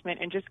enforcement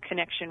and just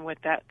connection with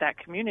that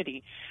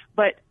community.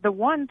 But the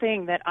one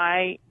thing that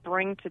I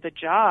bring to the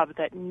job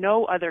that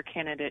no other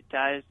candidate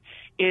does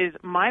is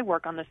my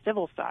work on the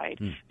civil side,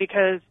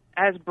 because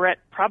as Brett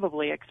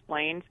probably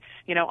explains,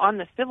 on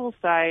the civil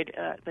side,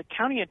 the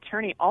county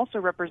attorney also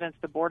represents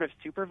the Board of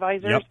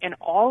Supervisors and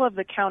all of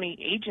the county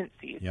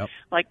agencies,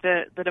 like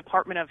the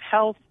Department of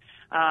Health,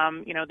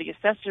 the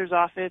assessor's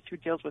office who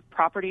deals with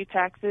property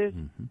taxes.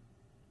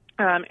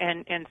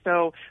 And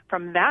so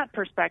from that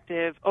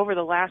perspective, over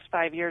the last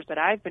 5 years that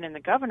I've been in the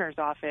governor's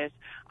office,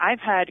 I've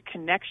had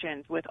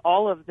connections with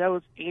all of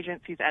those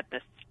agencies at the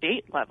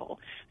state level.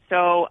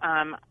 So,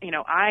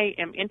 I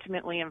am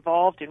intimately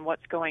involved in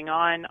what's going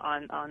on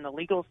the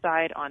legal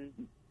side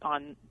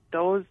on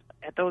those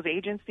at those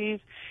agencies,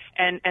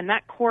 and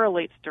that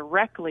correlates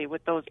directly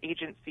with those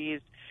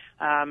agencies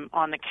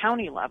on the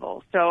county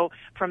level. So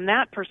from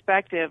that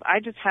perspective, I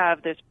just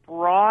have this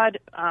broad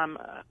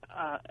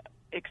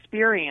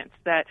experience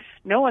that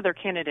no other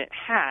candidate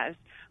has.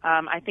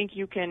 I think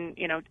you can,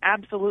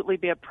 absolutely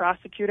be a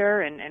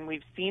prosecutor, and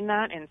we've seen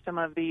that in some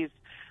of these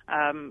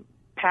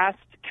past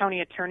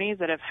county attorneys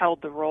that have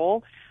held the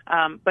role,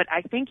 but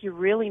I think you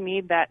really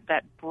need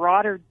that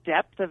broader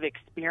depth of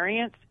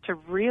experience to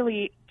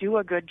really do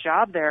a good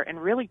job there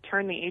and really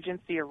turn the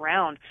agency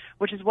around,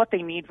 which is what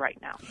they need right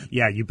now.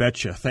 Yeah, you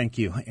betcha. Thank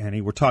you,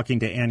 Annie. We're talking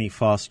to Annie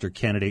Foster,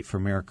 candidate for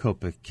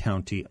Maricopa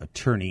County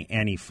Attorney.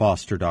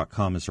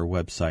 AnnieFoster.com is her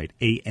website,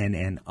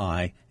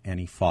 ANNI,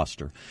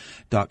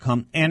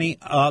 AnnieFoster.com. Annie,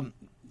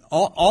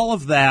 all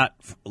of that,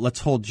 let's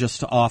hold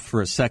just off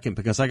for a second,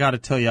 because I got to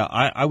tell you,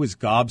 I was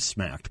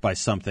gobsmacked by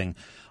something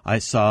I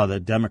saw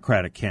the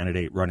Democratic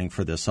candidate running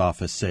for this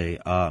office say.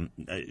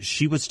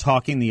 She was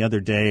talking the other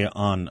day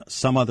on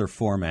some other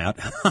format,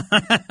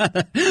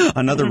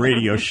 another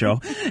radio show,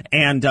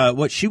 and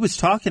what she was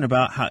talking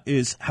about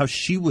is how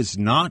she was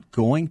not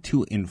going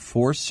to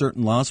enforce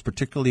certain laws,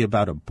 particularly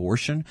about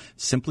abortion,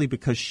 simply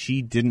because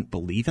she didn't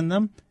believe in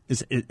them.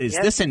 Is yes,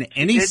 this in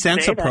any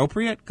sense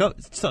appropriate? Talk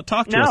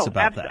to us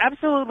about that.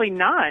 Absolutely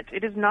not.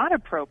 It is not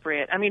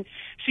appropriate. I mean,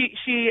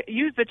 she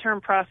used the term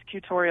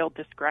prosecutorial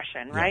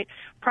discretion, right?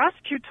 Yeah.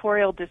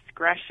 Prosecutorial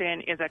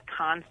discretion is a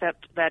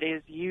concept that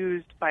is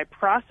used by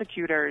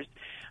prosecutors,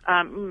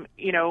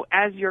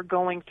 as you're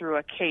going through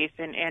a case,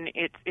 and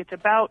it's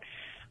about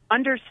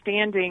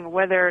understanding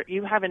whether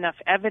you have enough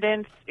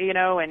evidence,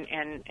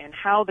 and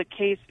how the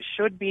case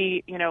should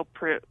be,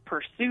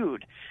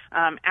 pursued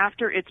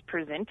after it's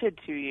presented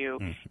to you.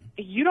 Mm-hmm.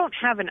 You don't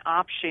have an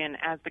option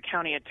as the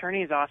county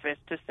attorney's office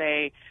to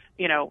say,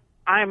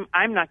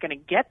 I'm not going to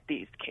get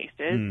these cases.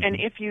 Mm-hmm. And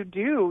if you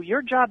do,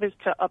 your job is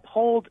to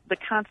uphold the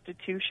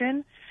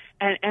Constitution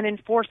and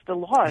enforce the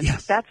laws.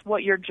 Yes. That's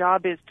what your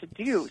job is to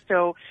do.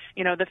 So,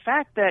 the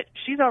fact that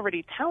she's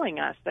already telling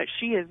us that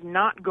she is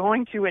not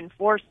going to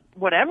enforce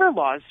whatever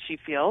laws she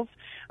feels,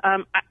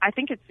 I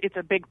think it's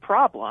a big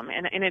problem,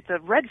 and it's a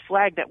red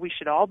flag that we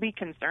should all be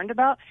concerned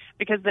about,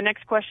 because the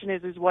next question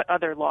is what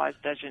other laws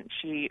doesn't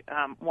she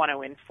want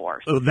to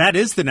enforce? Oh, that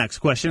is the next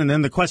question, and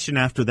then the question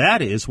after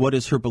that is, what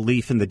is her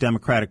belief in the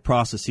democratic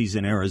processes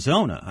in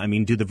Arizona? I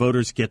mean, do the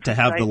voters get to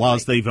have the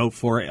laws they vote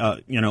for,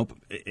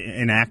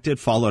 enacted,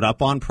 followed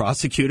up on,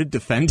 prosecuted,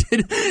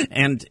 defended?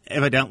 And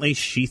evidently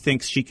she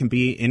thinks she can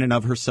be in and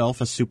of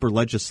herself a super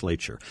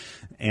legislature.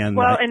 And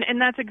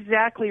that's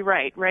exactly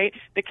right?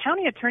 The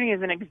county attorney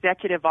is an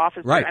executive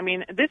officer. Right. I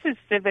mean, this is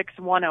Civics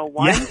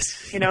 101.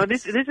 Yes.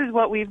 This is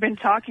what we've been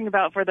talking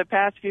about for the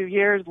past few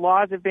years.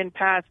 Laws have been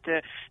passed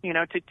to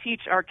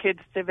teach our kids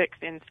civics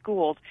in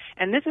schools.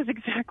 And this is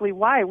exactly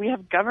why we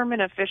have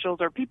government officials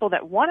or people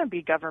that want to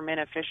be government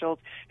officials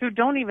who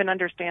don't even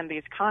understand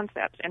these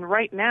concepts. And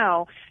right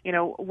now,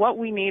 what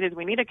we need is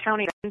a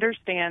county that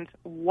understands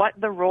what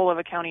the role of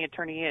a county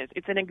attorney is.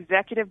 It's an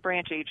executive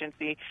branch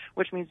agency,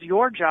 which means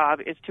your job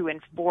is to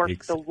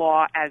enforce the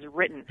law as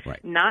written,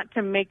 not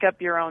to make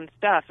up your own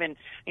stuff. And,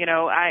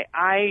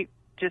 I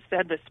just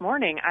said this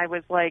morning, I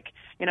was like,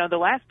 the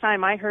last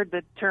time I heard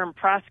the term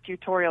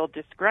prosecutorial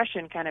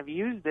discretion kind of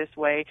used this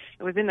way,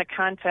 it was in the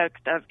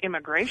context of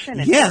immigration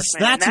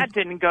enforcement, and that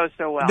didn't go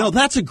so well. No,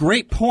 that's a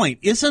great point.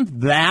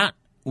 Isn't that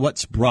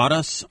what's brought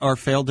us our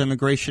failed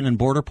immigration and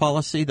border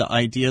policy, the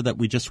idea that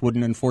we just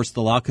wouldn't enforce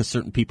the law because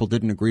certain people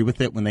didn't agree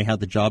with it when they had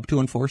the job to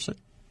enforce it?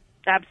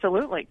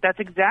 Absolutely. That's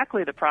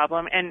exactly the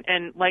problem.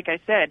 And like I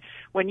said,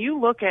 when you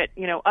look at,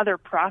 other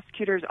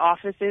prosecutors'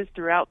 offices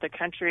throughout the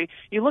country,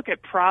 you look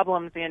at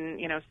problems in,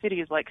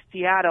 cities like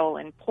Seattle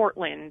and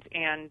Portland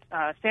and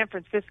San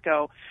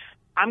Francisco,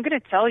 I'm going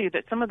to tell you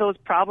that some of those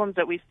problems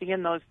that we see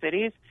in those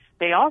cities,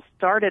 they all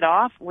started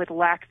off with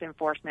lax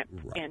enforcement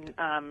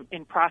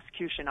in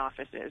prosecution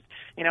offices.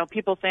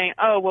 People saying,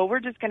 oh, well, we're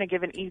just going to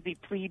give an easy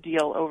plea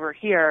deal over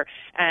here,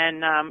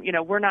 and,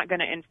 we're not going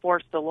to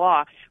enforce the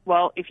law.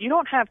 Well, if you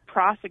don't have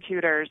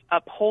prosecutors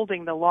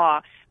upholding the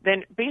law,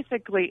 then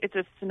basically it's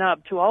a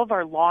snub to all of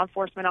our law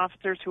enforcement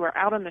officers who are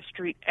out on the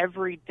street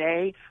every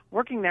day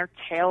working their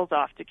tails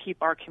off to keep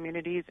our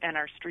communities and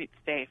our streets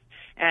safe.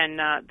 And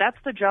that's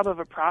the job of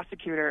a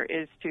prosecutor,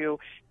 is to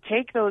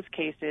take those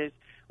cases,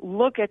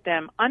 look at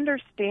them,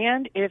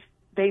 understand if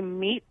they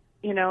meet,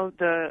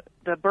 the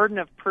burden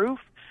of proof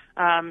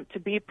to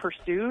be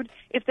pursued.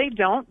 If they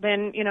don't,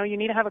 then, you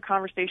need to have a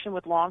conversation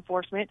with law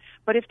enforcement.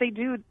 But if they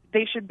do,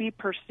 they should be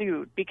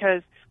pursued,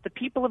 because the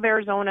people of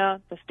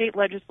Arizona, the state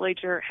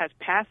legislature has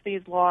passed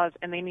these laws,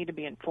 and they need to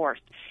be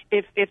enforced.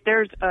 If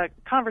there's a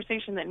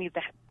conversation that needs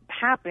to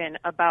happen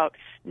about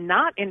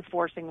not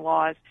enforcing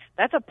laws,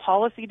 that's a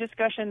policy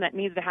discussion that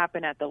needs to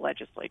happen at the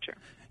legislature.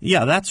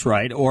 Yeah, that's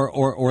right,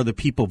 or the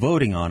people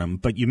voting on them.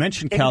 But you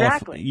mentioned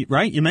California,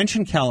 right? You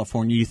mentioned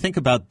California. You think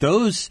about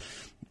those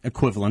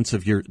equivalents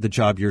of the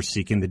job you're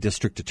seeking, the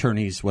district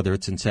attorneys, whether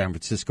it's in San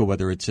Francisco,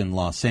 whether it's in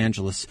Los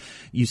Angeles.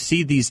 You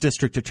see these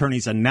district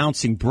attorneys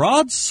announcing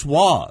broad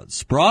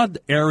swaths, broad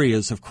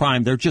areas of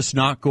crime they're just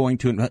not going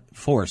to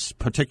enforce,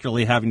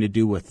 particularly having to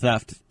do with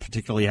theft,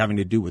 particularly having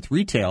to do with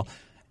retail.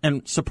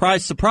 And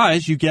surprise,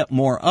 surprise, you get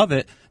more of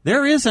it.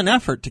 There is an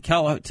effort to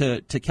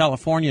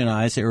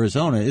Californianize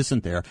Arizona,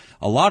 isn't there?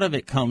 A lot of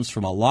it comes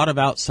from a lot of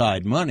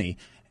outside money,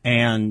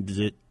 and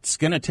it's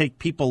going to take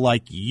people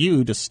like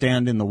you to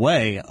stand in the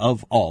way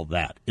of all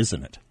that,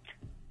 isn't it?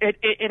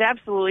 It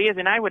absolutely is,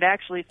 and I would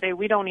actually say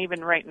we don't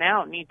even right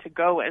now need to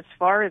go as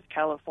far as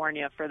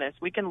California for this.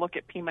 We can look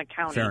at Pima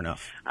County. Fair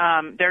enough.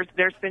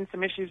 There's been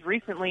some issues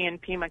recently in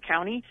Pima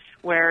County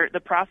where the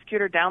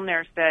prosecutor down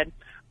there said,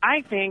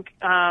 I think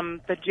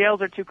the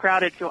jails are too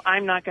crowded, so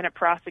I'm not going to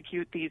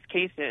prosecute these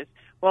cases.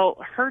 Well,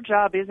 her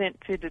job isn't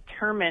to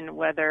determine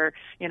whether,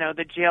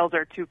 the jails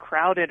are too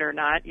crowded or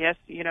not. Yes,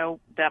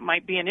 that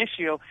might be an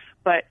issue,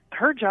 but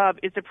her job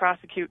is to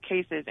prosecute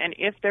cases. And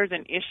if there's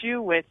an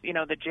issue with,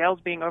 the jails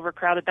being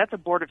overcrowded, that's a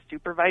Board of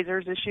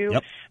Supervisors issue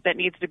that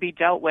needs to be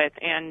dealt with.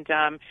 And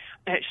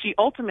she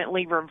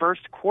ultimately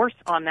reversed course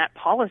on that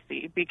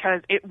policy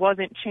because it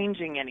wasn't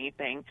changing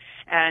anything.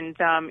 And,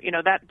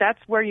 that's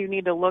where you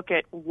need to look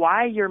at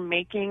why you're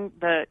making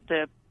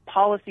the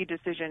policy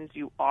decisions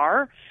you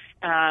are.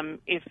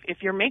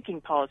 If you're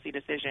making policy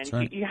decisions,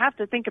 right. you have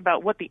to think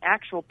about what the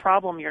actual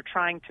problem you're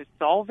trying to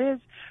solve is,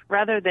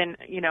 rather than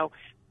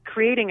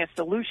creating a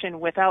solution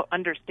without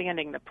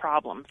understanding the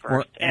problem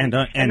first. And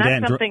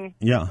that's something.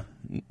 Yeah.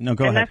 No,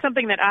 go ahead. And that's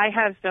something that I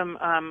have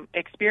some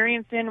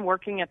experience in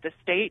working at the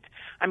state.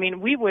 I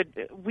mean,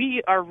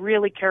 we are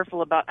really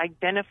careful about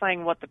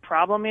identifying what the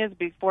problem is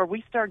before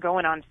we start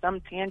going on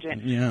some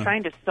tangent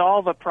trying to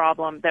solve a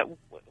problem that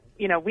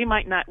we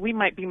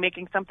might be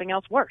making something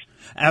else worse.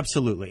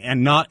 Absolutely,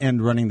 and not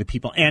end running the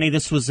people. Annie,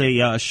 this was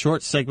a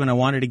short segment. I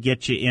wanted to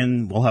get you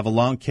in. We'll have a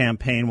long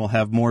campaign. We'll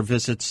have more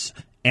visits.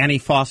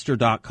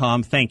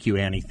 AnnieFoster.com. Thank you,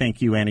 Annie.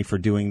 Thank you, Annie, for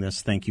doing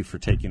this. Thank you for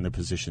taking the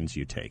positions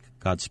you take.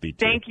 Godspeed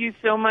to you. Thank you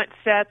so much,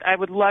 Seth. I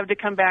would love to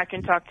come back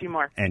and talk to you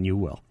more. And you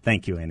will.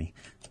 Thank you, Annie.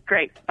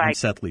 Great. Bye. I'm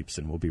Seth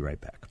Leibsohn. We'll be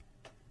right back.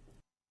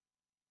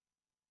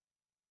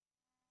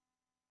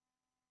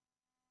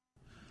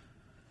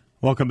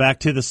 Welcome back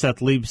to the Seth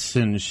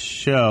Leibsohn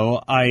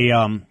Show.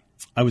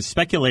 I was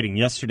speculating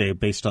yesterday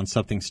based on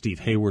something Steve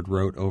Hayward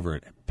wrote over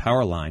at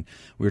Powerline.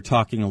 We were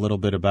talking a little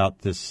bit about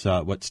this,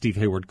 what Steve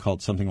Hayward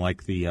called something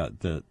like the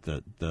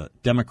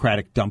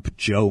Democratic Dump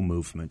Joe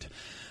movement,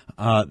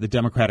 the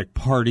Democratic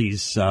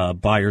Party's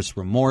buyer's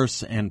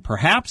remorse, and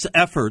perhaps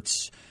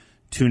efforts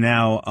to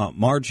now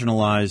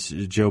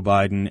marginalize Joe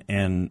Biden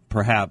and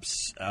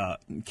perhaps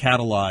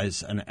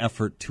catalyze an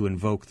effort to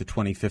invoke the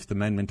 25th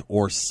Amendment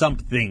or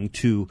something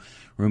to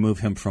remove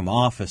him from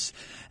office.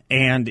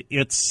 And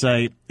it's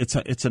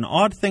an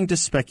odd thing to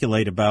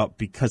speculate about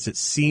because it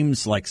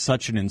seems like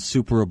such an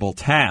insuperable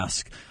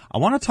task. I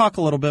want to talk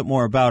a little bit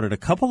more about it. A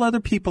couple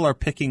other people are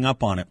picking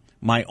up on it.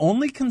 My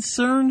only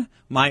concern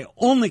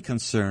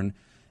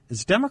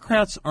is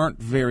Democrats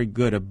aren't very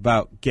good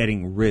about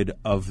getting rid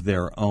of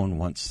their own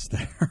once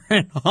they're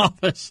in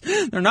office.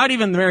 They're not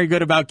even very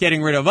good about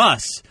getting rid of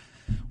us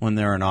when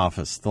they're in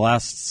office. The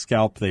last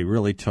scalp they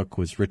really took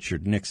was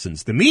Richard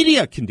Nixon's. The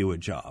media can do a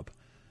job.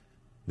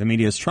 The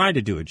media is trying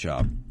to do a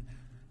job.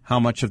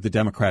 How much of the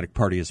Democratic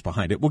Party is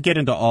behind it? We'll get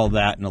into all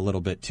that in a little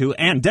bit, too.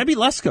 And Debbie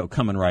Lesko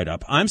coming right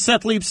up. I'm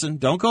Seth Leibsohn.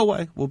 Don't go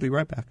away. We'll be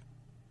right back.